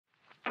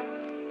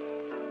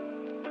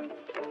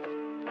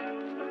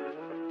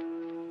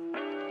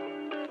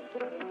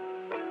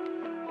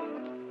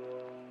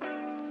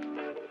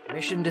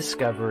Mission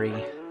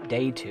Discovery,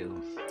 Day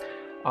 2.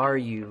 Are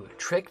you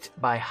tricked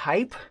by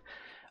hype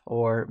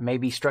or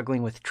maybe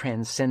struggling with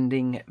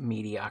transcending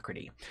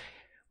mediocrity?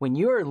 When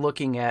you're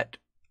looking at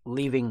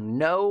leaving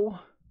no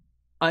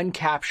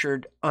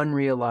uncaptured,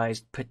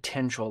 unrealized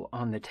potential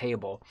on the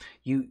table,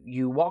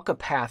 you walk a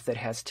path that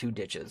has two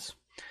ditches.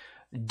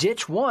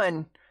 Ditch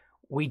one,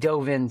 we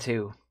dove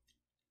into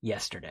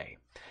yesterday.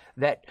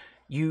 That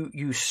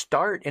you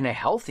start in a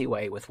healthy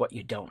way with what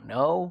you don't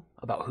know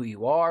about who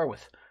you are,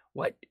 with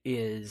what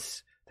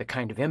is the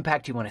kind of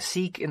impact you want to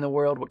seek in the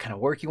world, what kind of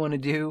work you want to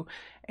do,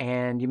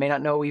 and you may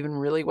not know even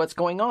really what's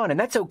going on, and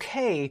that's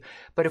okay.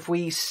 But if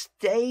we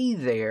stay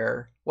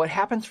there, what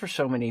happens for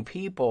so many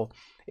people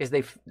is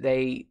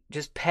they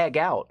just peg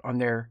out on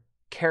their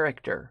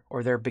character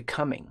or their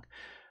becoming.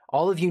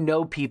 All of you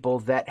know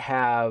people that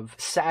have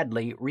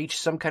sadly reached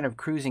some kind of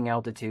cruising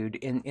altitude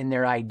in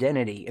their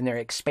identity, in their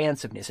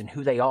expansiveness, in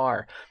who they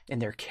are, in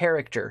their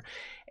character,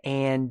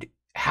 and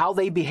how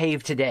they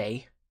behave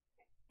today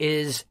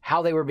is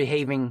how they were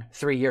behaving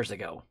 3 years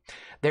ago.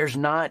 There's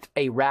not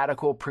a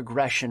radical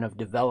progression of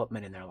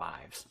development in their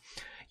lives.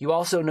 You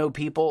also know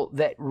people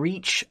that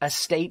reach a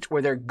state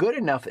where they're good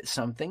enough at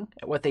something,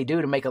 at what they do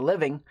to make a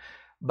living,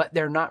 but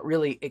they're not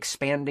really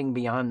expanding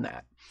beyond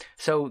that.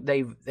 So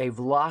they've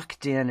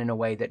locked in a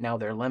way that now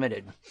they're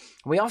limited.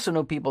 We also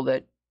know people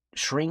that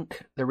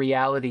shrink the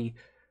reality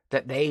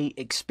that they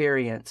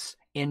experience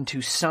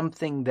into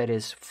something that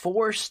is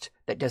forced,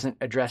 that doesn't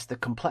address the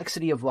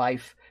complexity of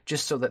life,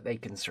 just so that they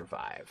can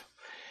survive.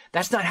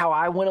 That's not how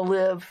I want to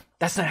live.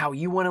 That's not how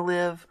you want to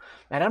live.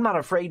 And I'm not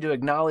afraid to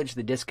acknowledge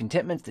the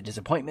discontentments, the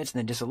disappointments, and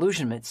the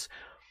disillusionments.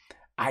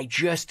 I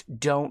just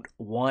don't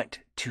want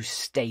to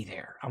stay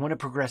there. I want to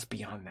progress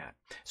beyond that.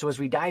 So as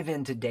we dive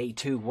into day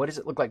 2, what does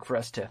it look like for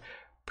us to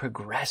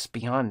progress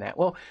beyond that?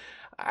 Well,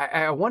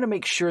 I want to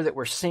make sure that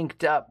we're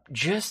synced up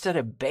just at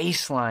a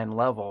baseline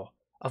level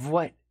of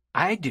what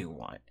I do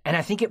want. And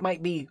I think it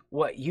might be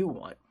what you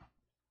want.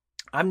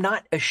 I'm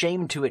not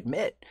ashamed to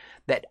admit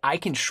that I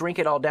can shrink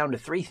it all down to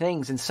 3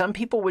 things, and some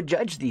people would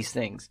judge these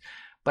things.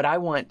 But I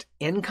want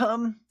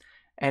income,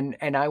 and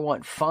I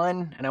want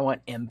fun, and I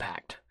want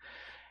impact.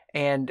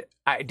 And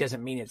it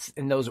doesn't mean it's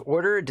in those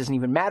order. It doesn't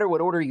even matter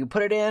what order you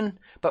put it in.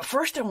 But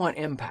first, I want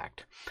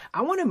impact.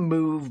 I want to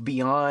move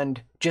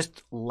beyond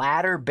just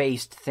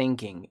ladder-based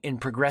thinking in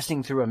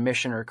progressing through a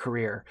mission or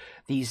career,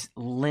 these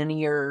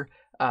linear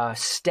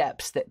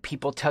steps that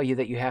people tell you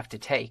that you have to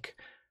take.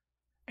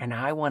 And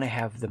I want to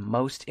have the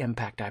most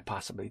impact I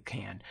possibly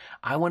can.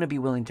 I want to be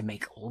willing to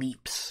make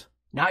leaps,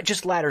 not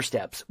just ladder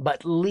steps,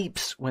 but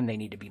leaps when they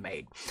need to be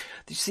made.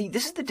 You see,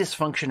 this is the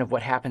dysfunction of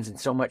what happens in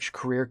so much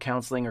career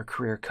counseling or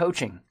career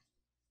coaching.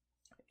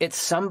 It's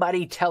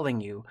somebody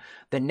telling you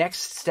the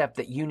next step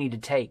that you need to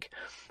take,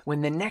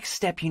 when the next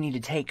step you need to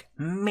take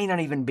may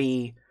not even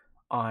be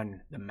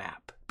on the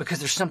map, because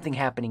there's something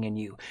happening in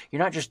you.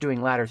 You're not just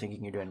doing ladder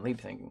thinking, you're doing leap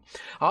thinking.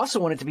 I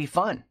also want it to be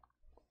fun.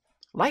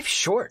 Life's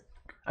short.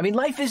 I mean,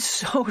 life is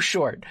so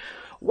short.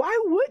 Why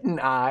wouldn't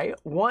I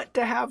want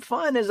to have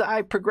fun as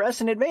I progress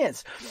and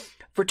advance?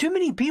 For too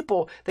many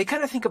people, they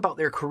kind of think about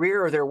their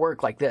career or their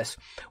work like this.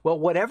 Well,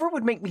 whatever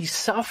would make me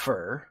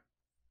suffer,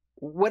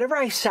 whatever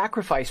I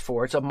sacrifice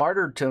for, it's a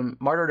martyrdom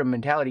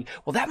mentality.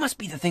 Well, that must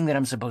be the thing that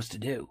I'm supposed to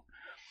do.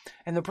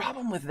 And the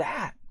problem with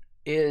that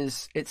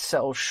is it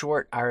sells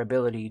short our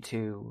ability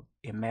to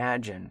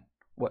imagine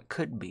what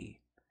could be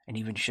and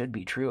even should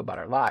be true about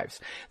our lives.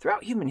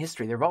 Throughout human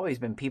history, there have always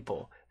been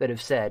people that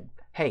have said,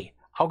 hey,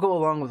 I'll go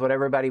along with what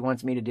everybody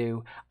wants me to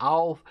do.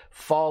 I'll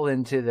fall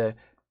into the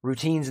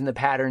routines and the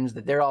patterns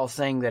that they're all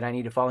saying that I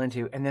need to fall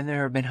into. And then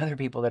there have been other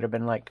people that have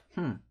been like,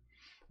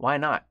 why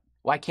not?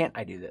 Why can't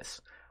I do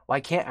this?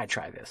 Why can't I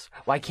try this?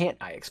 Why can't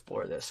I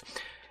explore this?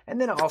 And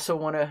then I also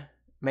want to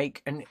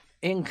make an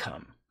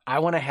income. I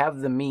want to have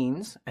the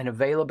means and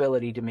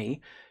availability to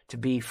me to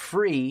be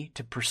free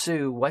to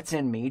pursue what's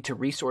in me, to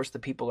resource the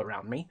people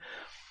around me.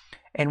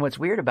 And what's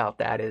weird about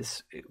that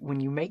is when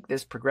you make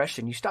this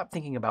progression, you stop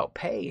thinking about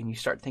pay and you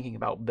start thinking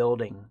about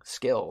building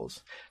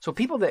skills. So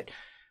people that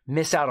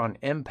miss out on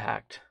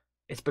impact,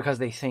 it's because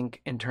they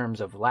think in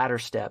terms of ladder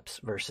steps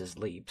versus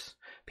leaps.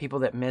 People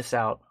that miss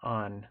out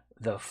on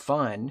the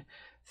fun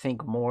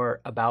think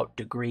more about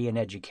degree and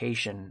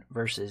education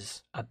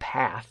versus a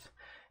path.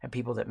 And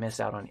people that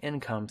miss out on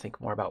income think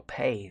more about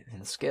pay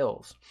than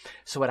skills.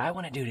 So what I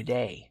want to do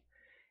today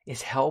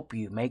is help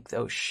you make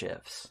those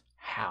shifts.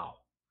 How?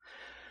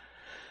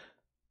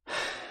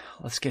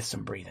 Let's get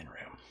some breathing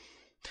room.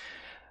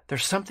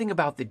 There's something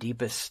about the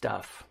deepest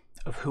stuff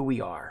of who we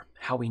are,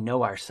 how we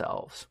know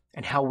ourselves,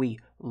 and how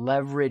we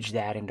leverage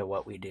that into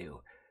what we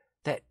do,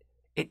 that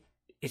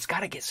it's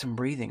got to get some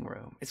breathing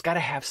room. It's got to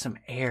have some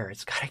air.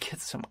 It's got to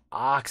get some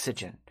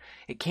oxygen.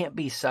 It can't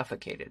be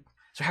suffocated.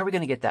 So how are we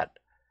going to get that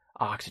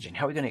oxygen?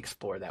 How are we going to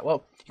explore that?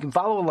 Well, you can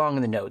follow along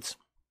in the notes,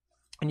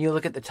 and you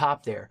look at the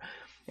top there,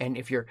 and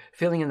if you're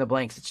filling in the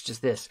blanks, it's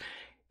just this.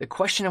 The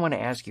question I want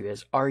to ask you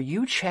is, are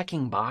you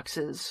checking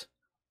boxes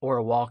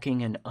or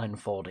walking an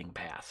unfolding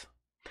path?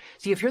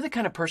 See, if you're the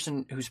kind of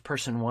person who's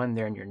person one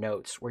there in your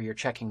notes where you're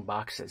checking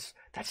boxes,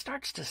 that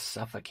starts to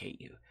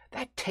suffocate you.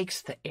 That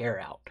takes the air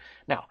out.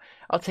 Now,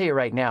 I'll tell you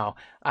right now,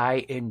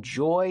 I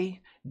enjoy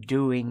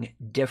doing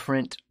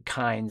different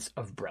kinds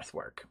of breath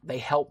work. They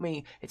help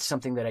me. It's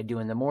something that I do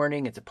in the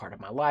morning. It's a part of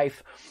my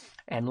life.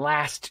 And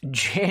last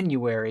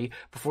January,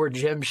 before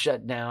gyms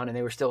shut down and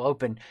they were still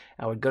open,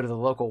 I would go to the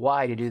local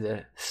Y to do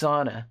the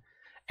sauna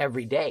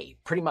every day,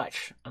 pretty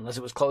much, unless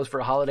it was closed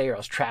for a holiday or I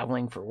was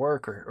traveling for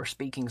work or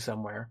speaking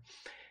somewhere.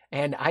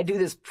 And I do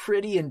this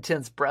pretty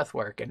intense breath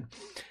work. And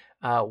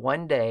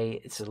one day,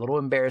 it's a little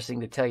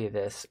embarrassing to tell you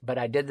this, but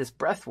I did this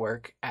breath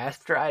work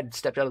after I'd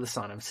stepped out of the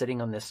sauna. I'm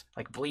sitting on this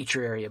like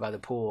bleacher area by the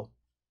pool.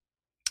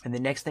 And the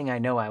next thing I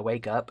know, I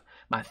wake up,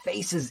 my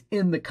face is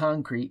in the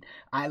concrete.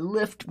 I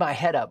lift my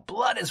head up,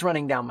 blood is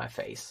running down my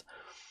face.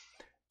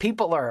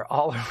 People are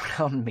all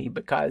around me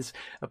because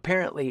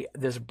apparently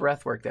this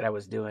breath work that I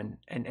was doing,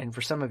 and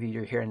for some of you,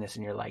 you're hearing this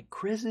and you're like,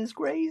 Chris is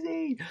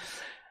crazy.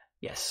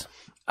 Yes.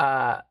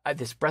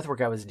 This breath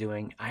work I was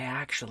doing, I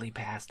actually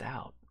passed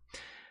out.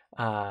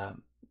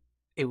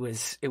 It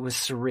was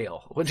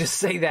surreal. We'll just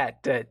say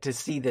that to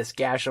see this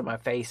gash on my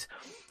face.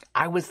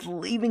 I was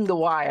leaving the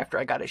Y after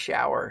I got a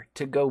shower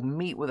to go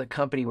meet with a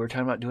company we were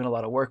talking about doing a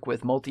lot of work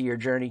with, multi-year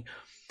journey.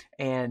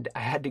 And I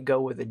had to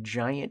go with a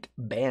giant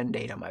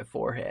Band-Aid on my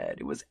forehead.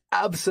 It was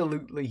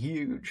absolutely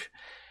huge.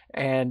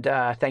 And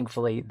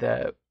thankfully,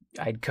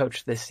 I'd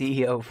coached the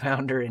CEO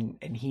founder,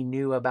 and he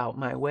knew about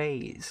my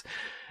ways.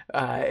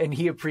 And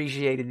he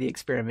appreciated the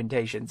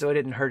experimentation. So it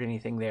didn't hurt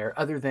anything there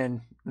other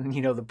than,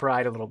 the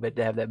pride a little bit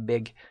to have that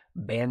big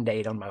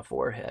Band-Aid on my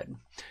forehead.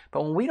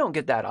 But when we don't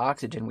get that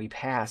oxygen, we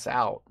pass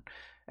out.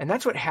 And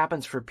that's what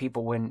happens for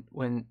people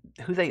when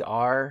who they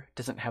are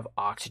doesn't have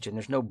oxygen.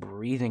 There's no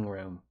breathing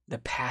room. The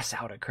pass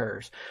out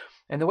occurs.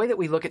 And the way that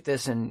we look at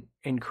this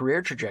in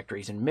career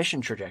trajectories and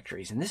mission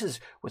trajectories, and this is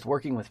with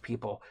working with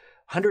people,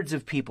 hundreds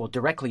of people,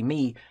 directly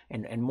me,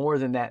 and more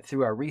than that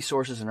through our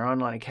resources and our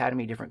online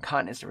academy, different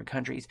continents, different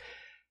countries,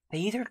 they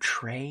either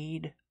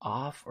trade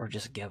off or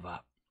just give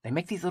up. They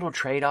make these little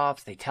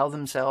trade-offs. They tell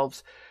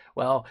themselves,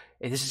 well,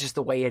 this is just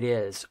the way it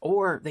is,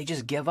 or they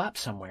just give up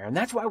somewhere. And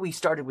that's why we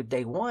started with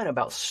day one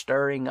about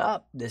stirring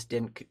up this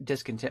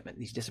discontentment,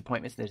 these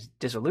disappointments, these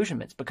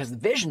disillusionments, because the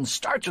vision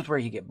starts with where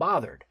you get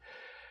bothered.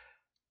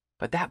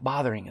 But that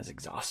bothering is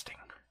exhausting,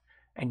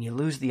 and you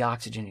lose the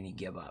oxygen and you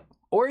give up.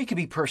 Or you could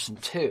be person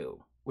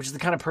two, which is the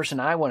kind of person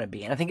I want to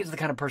be, and I think it's the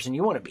kind of person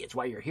you want to be. It's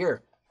why you're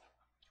here.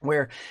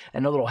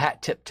 And a little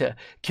hat tip to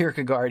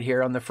Kierkegaard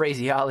here on the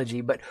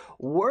phraseology, but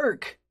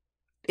work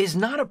is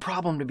not a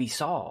problem to be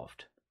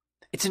solved.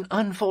 It's an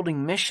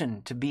unfolding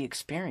mission to be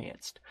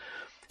experienced.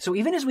 So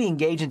even as we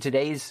engage in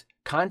today's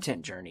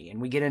content journey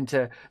and we get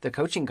into the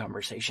coaching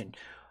conversation,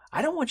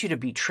 I don't want you to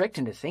be tricked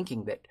into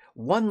thinking that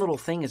one little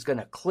thing is going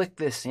to click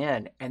this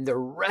in and the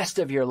rest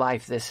of your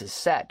life this is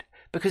set,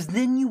 because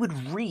then you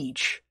would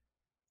reach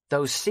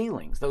those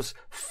ceilings, those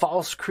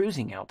false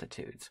cruising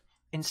altitudes.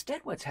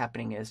 Instead, what's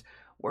happening is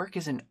work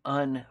is an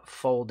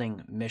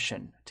unfolding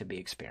mission to be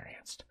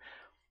experienced.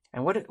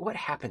 And what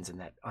happens in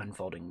that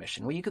unfolding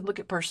mission? Well, you could look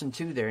at person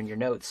two there in your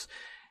notes.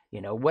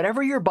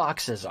 Whatever your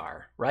boxes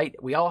are, right?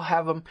 We all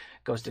have them.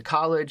 Goes to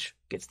college,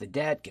 gets the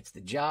debt, gets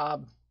the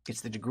job,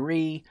 gets the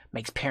degree,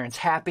 makes parents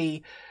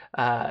happy,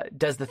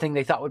 does the thing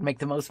they thought would make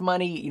the most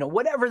money.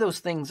 Whatever those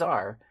things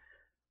are,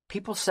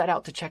 people set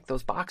out to check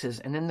those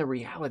boxes, and then the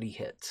reality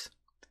hits.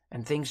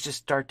 And things just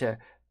start to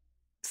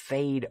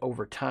fade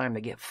over time. They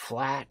get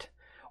flat,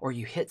 or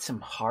you hit some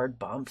hard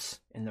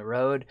bumps in the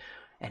road,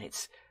 and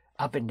it's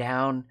up and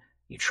down,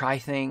 you try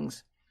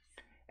things.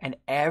 And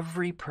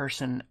every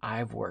person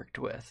I've worked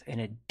with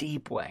in a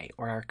deep way,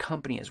 or our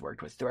company has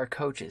worked with through our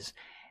coaches,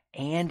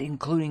 and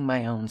including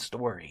my own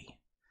story,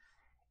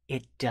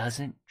 it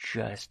doesn't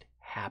just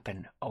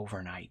happen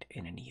overnight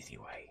in an easy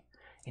way.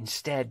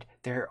 Instead,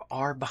 there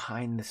are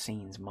behind the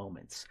scenes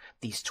moments,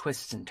 these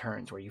twists and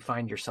turns where you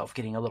find yourself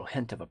getting a little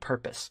hint of a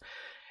purpose.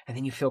 And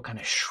then you feel kind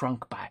of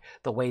shrunk by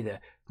the way the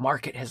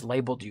market has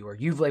labeled you, or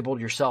you've labeled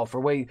yourself,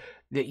 or way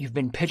that you've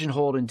been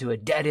pigeonholed into a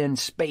dead-end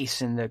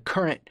space in the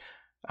current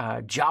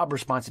job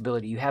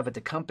responsibility you have at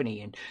the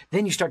company. And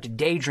then you start to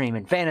daydream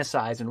and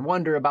fantasize and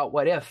wonder about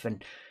what if,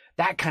 and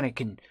that kind of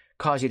can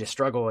cause you to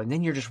struggle. And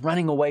then you're just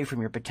running away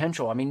from your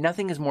potential. I mean,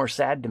 nothing is more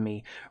sad to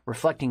me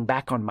reflecting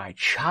back on my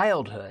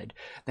childhood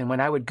than when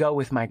I would go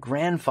with my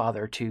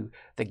grandfather to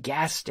the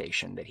gas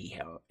station that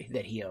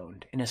he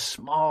owned in a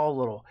small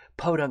little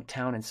podunk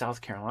town in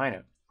South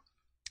Carolina.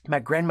 My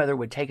grandmother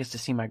would take us to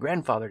see my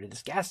grandfather to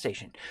this gas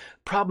station.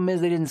 Problem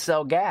is, they didn't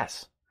sell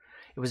gas.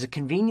 It was a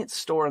convenience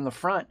store in the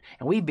front,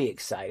 and we'd be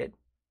excited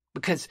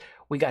because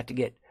we got to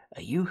get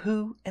a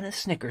Yoo-Hoo and a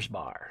Snickers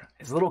bar.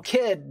 As a little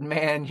kid,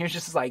 man, you're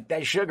just like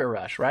that sugar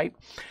rush, right?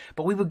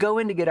 But we would go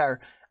in to get our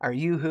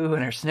Yoo-Hoo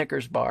and our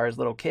Snickers bar as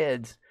little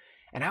kids,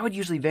 and I would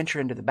usually venture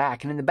into the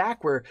back. And in the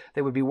back where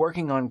they would be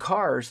working on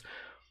cars,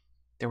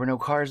 there were no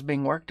cars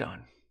being worked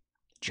on.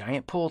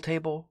 Giant pool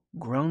table,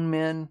 grown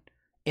men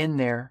in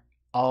there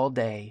all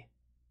day,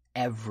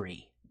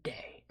 every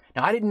day.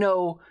 Now, I didn't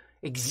know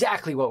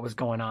exactly what was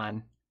going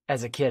on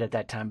as a kid at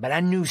that time, but I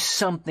knew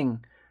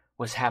something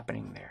was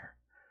happening there.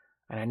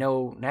 And I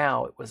know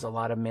now it was a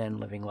lot of men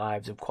living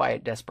lives of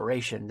quiet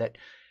desperation that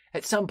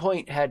at some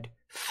point had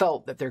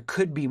felt that there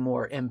could be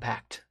more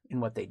impact in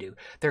what they do.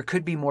 There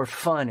could be more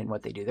fun in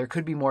what they do. There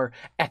could be more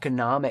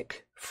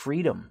economic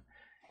freedom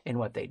in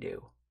what they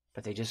do.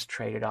 But they just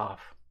traded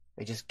off.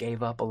 They just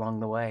gave up along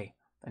the way.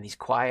 And these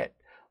quiet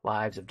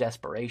lives of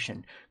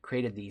desperation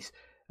created these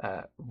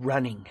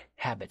running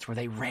habits where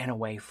they ran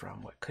away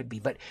from what could be.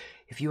 But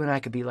if you and I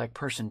could be like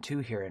person 2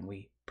 here and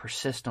we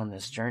persist on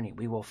this journey,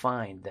 we will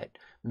find that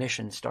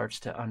mission starts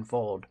to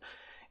unfold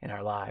in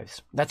our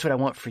lives. That's what I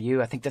want for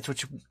you. I think that's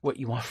what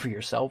you want for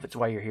yourself. It's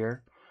why you're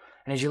here.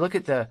 And as you look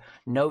at the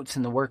notes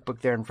in the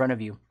workbook there in front of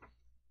you,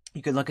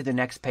 you can look at the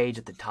next page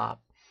at the top.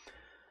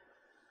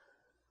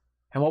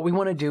 And what we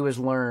want to do is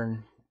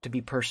learn to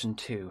be person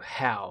 2.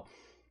 How?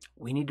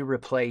 We need to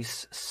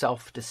replace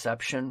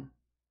self-deception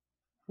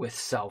with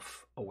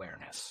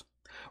self-awareness.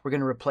 We're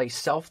going to replace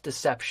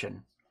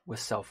self-deception with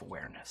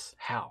self-awareness.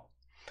 How?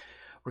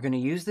 We're going to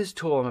use this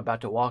tool I'm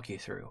about to walk you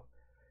through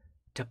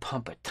to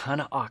pump a ton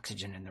of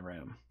oxygen in the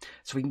room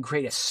so we can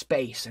create a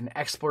space, an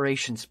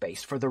exploration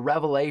space for the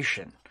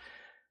revelation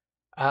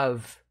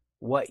of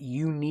what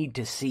you need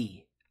to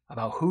see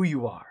about who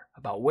you are,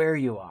 about where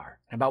you are,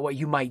 and about what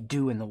you might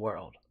do in the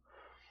world.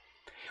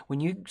 When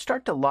you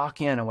start to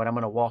lock in on what I'm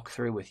going to walk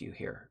through with you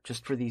here,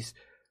 just for these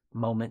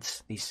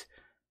moments, these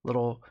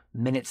little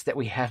minutes that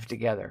we have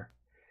together,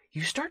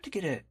 you start to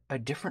get a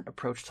different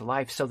approach to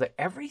life so that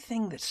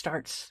everything that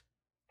starts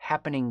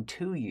happening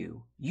to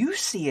you, you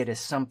see it as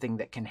something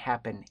that can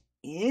happen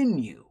in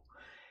you,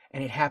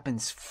 and it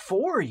happens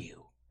for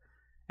you,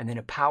 and then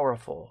a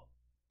powerful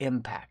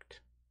impact,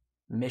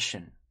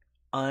 mission,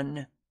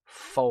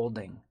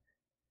 unfolding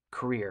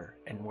career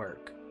and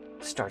work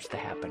starts to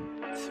happen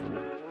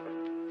through